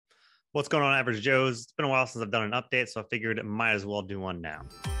What's going on, Average Joes? It's been a while since I've done an update, so I figured I might as well do one now.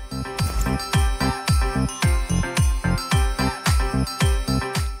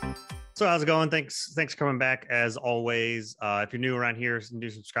 So how's it going? Thanks for coming back as always. If you're new around here, a new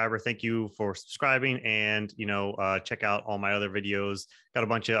subscriber, thank you for subscribing, and check out all my other videos. Got a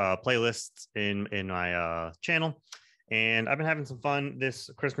bunch of playlists in my channel, and I've been having some fun this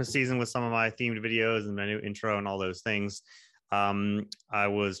Christmas season with some of my themed videos and my new intro and all those things. I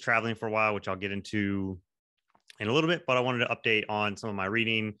was traveling for a while, which I'll get into in a little bit, but I wanted to update on some of my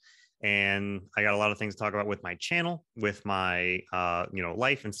reading, and I got a lot of things to talk about with my channel, with my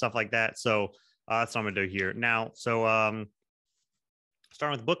life and stuff like that. So that's what I'm gonna do here now. So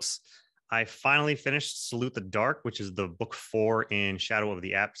starting with books, I finally finished Salute the Dark, which is the book 4 in Shadow of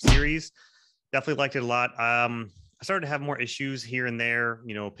the App series. Definitely liked it a lot. I started to have more issues here and there,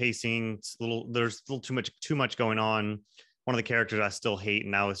 pacing. There's a little too much going on. One of the characters I still hate,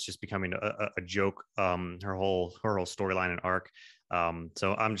 and now it's just becoming a joke. Her whole storyline and arc.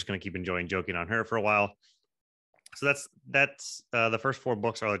 So I'm just going to keep enjoying joking on her for a while. So that's the first 4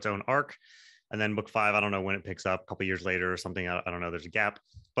 books are its own arc, and then book 5, I don't know when it picks up, a couple years later or something. I don't know. There's a gap,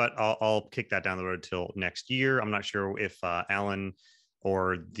 but I'll kick that down the road till next year. I'm not sure if Alan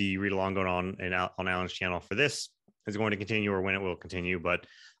or the read along going on Alan's channel for this is going to continue or when it will continue, but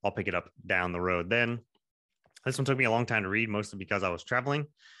I'll pick it up down the road then. This one took me a long time to read, mostly because I was traveling.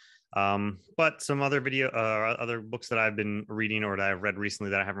 But some other other books that I've been reading or that I've read recently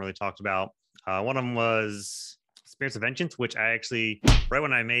that I haven't really talked about. One of them was Spirits of Vengeance, which I actually, right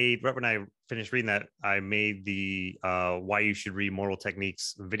when I finished reading that, I made the Why You Should Read Mortal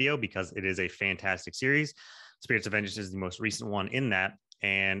Techniques video, because it is a fantastic series. Spirits of Vengeance is the most recent one in that,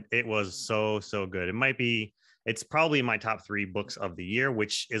 and it was so good. It's probably in my top 3 books of the year,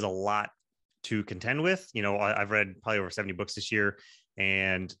 which is a lot to contend with. I've read probably over 70 books this year,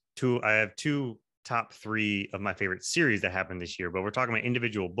 and I have 2 top 3 of my favorite series that happened this year. But we're talking about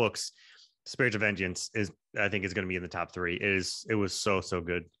individual books. Spirits of Vengeance I think is going to be in the top 3. It was so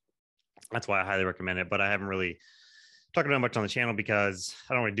good. That's why I highly recommend it. But I haven't really talked about much on the channel because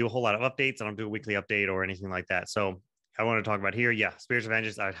I don't really do a whole lot of updates. I don't do a weekly update or anything like that. So I want to talk about here. Yeah, Spirits of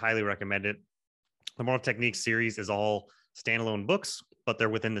Vengeance, I'd highly recommend it. The Mortal Techniques series is all standalone books, but they're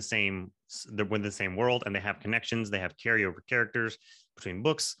within the same world, and they have connections. They have carryover characters between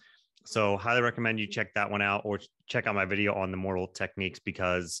books. So highly recommend you check that one out, or check out my video on the Mortal Techniques,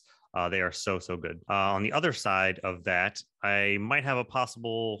 because they are so good. On the other side of that, I might have a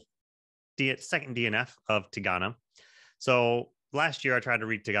possible second DNF of Tigana. So last year I tried to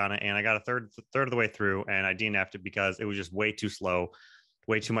read Tigana, and I got a third of the way through, and I DNF'd it because it was just way too slow.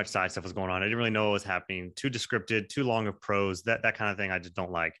 Way too much side stuff was going on. I didn't really know what was happening. Too descripted, too long of prose, that kind of thing I just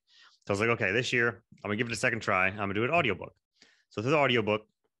don't like. So I was like, okay, this year I'm gonna give it a second try. I'm gonna do an audiobook. So through the audiobook,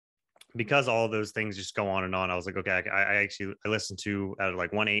 because all those things just go on and on, I was like, okay, I listened to at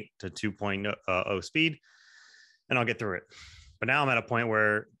like 1.8 to 2.0 speed, and I'll get through it. But now I'm at a point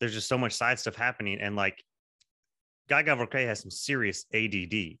where there's just so much side stuff happening, and like Guy Gavriel has some serious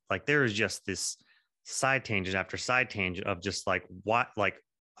ADD. Like there is just this side tangent after side tangent of just like what, like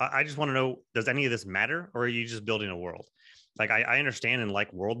I just want to know, does any of this matter, or are you just building a world? Like I understand and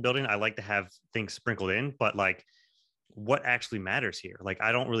like world building. I like to have things sprinkled in, but like what actually matters here? Like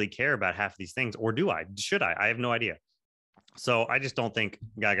I don't really care about half of these things, or do I? Should I? I have no idea. So I just don't think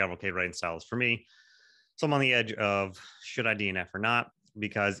Guy Gavriel writing style is for me. So I'm on the edge of should I DNF or not,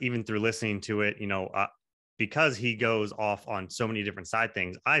 because even through listening to it, because he goes off on so many different side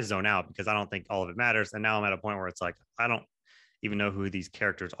things, I zone out because I don't think all of it matters. And now I'm at a point where it's like, I don't even know who these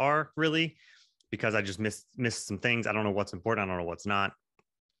characters are really, because I just missed some things. I don't know what's important. I don't know what's not.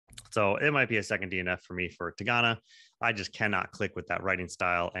 So it might be a second DNF for me for Tigana. I just cannot click with that writing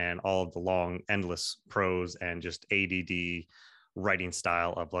style and all of the long, endless prose and just ADD writing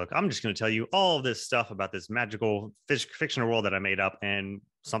style of, look, I'm just going to tell you all of this stuff about this magical fictional world that I made up, and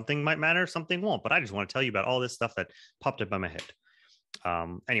something might matter, something won't, but I just want to tell you about all this stuff that popped up in my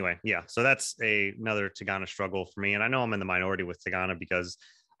head. Anyway, yeah, so that's another Tigana struggle for me, and I know I'm in the minority with Tigana because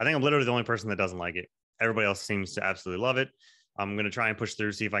I think I'm literally the only person that doesn't like it. Everybody else seems to absolutely love it. I'm going to try and push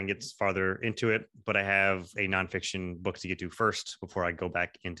through, see if I can get farther into it, but I have a nonfiction book to get to first before I go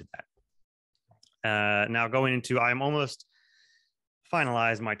back into that. Now going into, I'm almost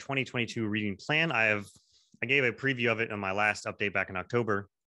finalized my 2022 reading plan. I gave a preview of it in my last update back in October,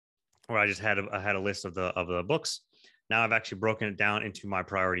 where I just had a list of the books. Now I've actually broken it down into my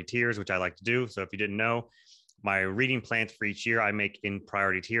priority tiers, which I like to do. So if you didn't know, my reading plans for each year I make in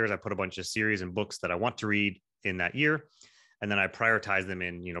priority tiers. I put a bunch of series and books that I want to read in that year, and then I prioritize them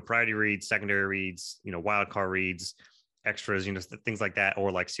in priority reads, secondary reads, wild card reads, extras, things like that,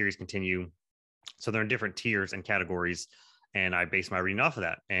 or like series continue. So they're in different tiers and categories, and I base my reading off of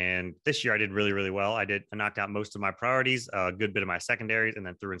that. And this year I did really, really well. I knocked out most of my priorities, a good bit of my secondaries, and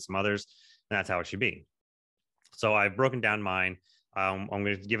then threw in some others. And that's how it should be. So I've broken down mine. I'm going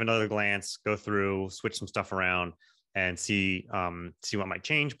to give another glance, go through, switch some stuff around, and see what might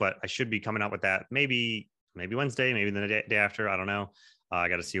change. But I should be coming out with that maybe Wednesday, maybe the day after. I don't know. I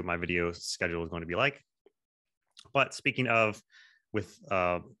got to see what my video schedule is going to be like. But speaking of with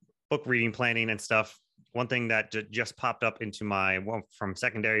book reading planning and stuff, one thing that just popped up into my from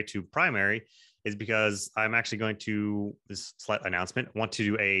secondary to primary is because I'm actually going to, this slight announcement, want to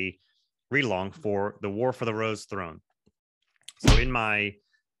do a read along for the War for the Rose Throne. So in my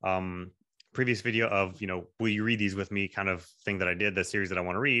previous video of, will you read these with me kind of thing that I did, the series that I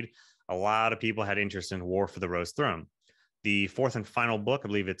want to read, a lot of people had interest in War for the Rose Throne. The fourth and final book, I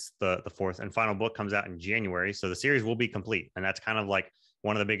believe it's the fourth and final book, comes out in January. So the series will be complete. And that's kind of like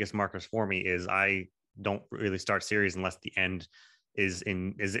one of the biggest markers for me is I don't really start series unless the end is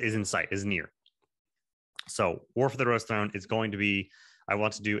in sight, is near. So War for the Rose Throne is going to be, I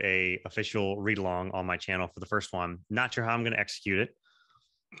want to do a official read along on my channel for the first one. Not sure how I'm going to execute it.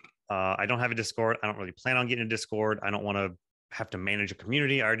 I don't have a Discord. I don't really plan on getting a Discord. I don't want to have to manage a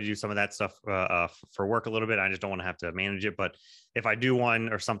community. I already do some of that stuff for work a little bit. I just don't want to have to manage it. But if I do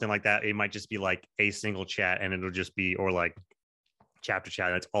one or something like that, it might just be like a single chat, and it'll just be, or like chapter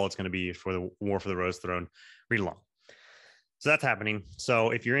chat. That's all it's going to be for the War for the Rose Throne read along. So that's happening. So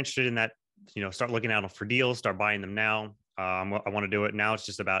if you're interested in that, start looking out for deals, start buying them now. I want to do it now. It's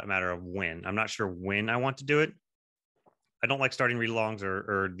just about a matter of when. I'm not sure when I want to do it. I don't like starting read-alongs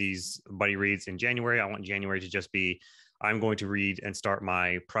or these buddy reads in January. I want January to just be, I'm going to read and start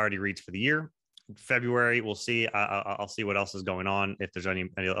my priority reads for the year. February, we'll see. I'll see what else is going on. If there's any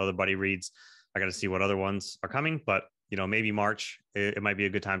other buddy reads, I got to see what other ones are coming. But, maybe March, it might be a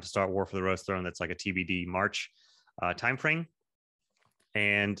good time to start War for the Rose Throne. That's like a TBD March timeframe.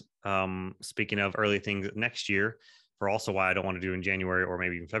 And speaking of early things next year, for also why I don't want to do in January or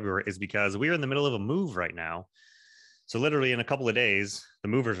maybe even February, is because we're in the middle of a move right now. So literally in a couple of days, the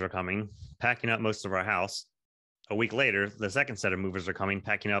movers are coming, packing up most of our house. A week later, the second set of movers are coming,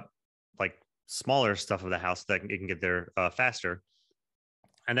 packing up like smaller stuff of the house that it can get there faster.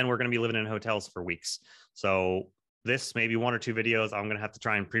 And then we're going to be living in hotels for weeks. So this maybe one or two videos, I'm going to have to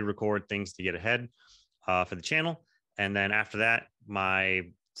try and pre-record things to get ahead for the channel. And then after that,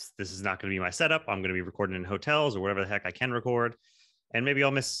 this is not going to be my setup. I'm going to be recording in hotels or whatever the heck I can record. And maybe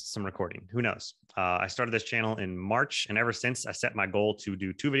I'll miss some recording. Who knows? I started this channel in March, and ever since I set my goal to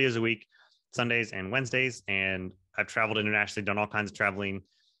do 2 videos a week, Sundays and Wednesdays. And I've traveled internationally, done all kinds of traveling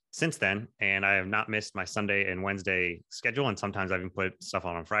since then. And I have not missed my Sunday and Wednesday schedule. And sometimes I even put stuff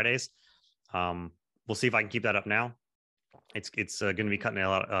on Fridays. We'll see if I can keep that up now. It's going to be cutting it a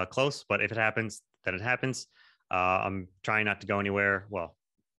lot close, but if it happens, then it happens. I'm trying not to go anywhere. Well,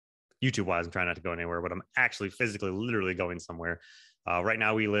 YouTube wise, I'm trying not to go anywhere, but I'm actually physically, literally going somewhere. Right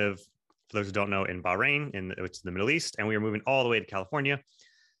now we live, for those who don't know, in Bahrain, which is the Middle East, and we are moving all the way to California.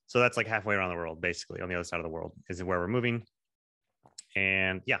 So that's like halfway around the world, basically. On the other side of the world is where we're moving.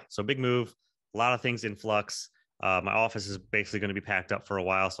 And yeah, so big move, a lot of things in flux. My office is basically going to be packed up for a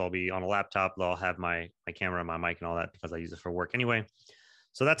while. So I'll be on a laptop. I'll have my camera and my mic and all that because I use it for work anyway.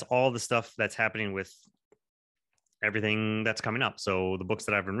 So that's all the stuff that's happening with everything that's coming up. So the books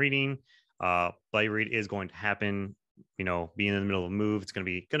that I've been reading, buddy read is going to happen. Being in the middle of a move, it's going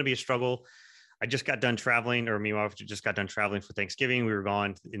to be a struggle. I just got done traveling, or me and my wife just got done traveling for Thanksgiving. We were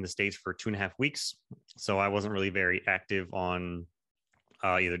gone in the States for 2.5 weeks. So I wasn't really very active on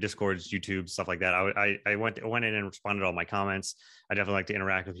either Discords, YouTube, stuff like that. I went in and responded to all my comments. I definitely like to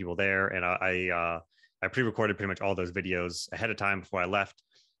interact with people there. And I pre-recorded pretty much all those videos ahead of time before I left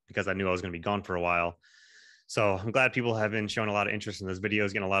because I knew I was going to be gone for a while. So I'm glad people have been showing a lot of interest in those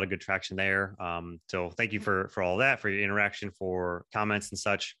videos, getting a lot of good traction there. So thank you for all that, for your interaction, for comments and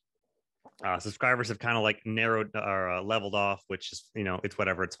such. Subscribers have kind of like narrowed or leveled off, which is, it's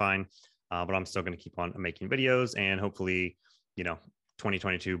whatever, it's fine. But I'm still going to keep on making videos, and hopefully,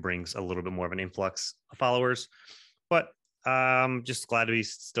 2022 brings a little bit more of an influx of followers. But just glad to be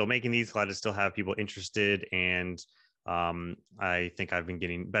still making these, glad to still have people interested. And I think I've been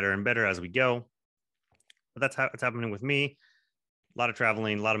getting better and better as we go. But that's how it's happening with me. A lot of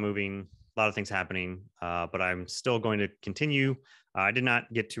traveling, a lot of moving, a lot of things happening. But I'm still going to continue. I did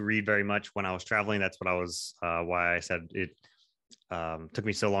not get to read very much when I was traveling. That's what I was, why I said it took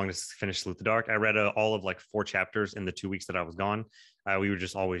me so long to finish Salute the Dark. I read all of like 4 chapters in the 2 weeks that I was gone. We were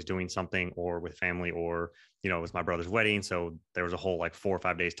just always doing something, or with family, or, it was my brother's wedding. So there was a whole like 4 or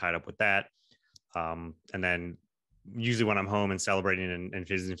 5 days tied up with that. And then usually when I'm home and celebrating and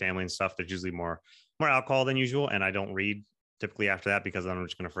visiting family and stuff, there's usually more alcohol than usual, and I don't read typically after that because I'm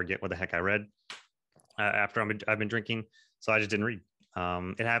just going to forget what the heck I read after I've been drinking. So I just didn't read.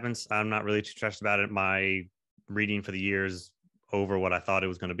 It happens. I'm not really too stressed about it. My reading for the year is over what I thought it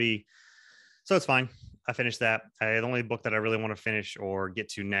was going to be, so it's fine. I finished that. The only book that I really want to finish or get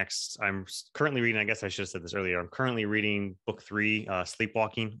to next, I'm currently reading. I guess I should have said this earlier. I'm currently reading book 3,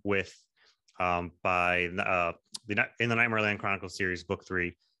 Sleepwalking, with by the In the Nightmare Chronicles series, book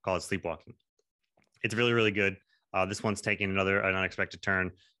 3, called Sleepwalking. It's really, really good. This one's taking an unexpected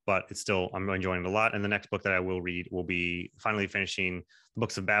turn, but it's still, I'm enjoying it a lot. And the next book that I will read will be finally finishing the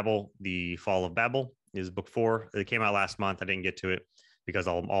Books of Babel. The Fall of Babel is book 4. It came out last month. I didn't get to it because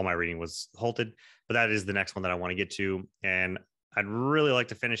all my reading was halted, but that is the next one that I want to get to. And I'd really like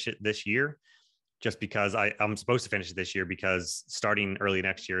to finish it this year, just because I'm supposed to finish it this year, because starting early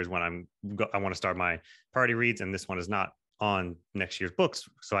next year is when I want to start my priority reads, and this one is not on next year's books,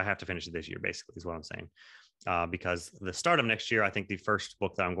 so I have to finish it this year, basically, is what I'm saying. Because the start of next year, I think the first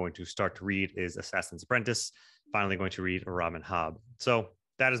book that I'm going to start to read is Assassin's Apprentice. Finally going to read Robin Hobb. So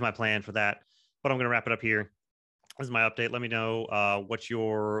that is my plan for that. But I'm going to wrap it up here. This is my update. Let me know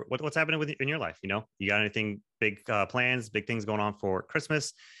what's happening in your life. You got anything big plans, big things going on for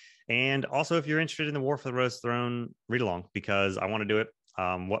Christmas? And also, if you're interested in the War for the Rose Throne read along, because I want to do it.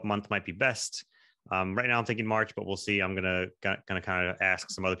 What month might be best? Right now, I'm thinking March, but we'll see. I'm gonna kind of ask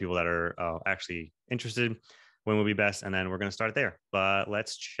some other people that are actually interested when will be best, and then we're gonna start there. But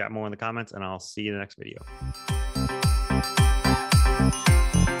let's chat more in the comments, and I'll see you in the next video.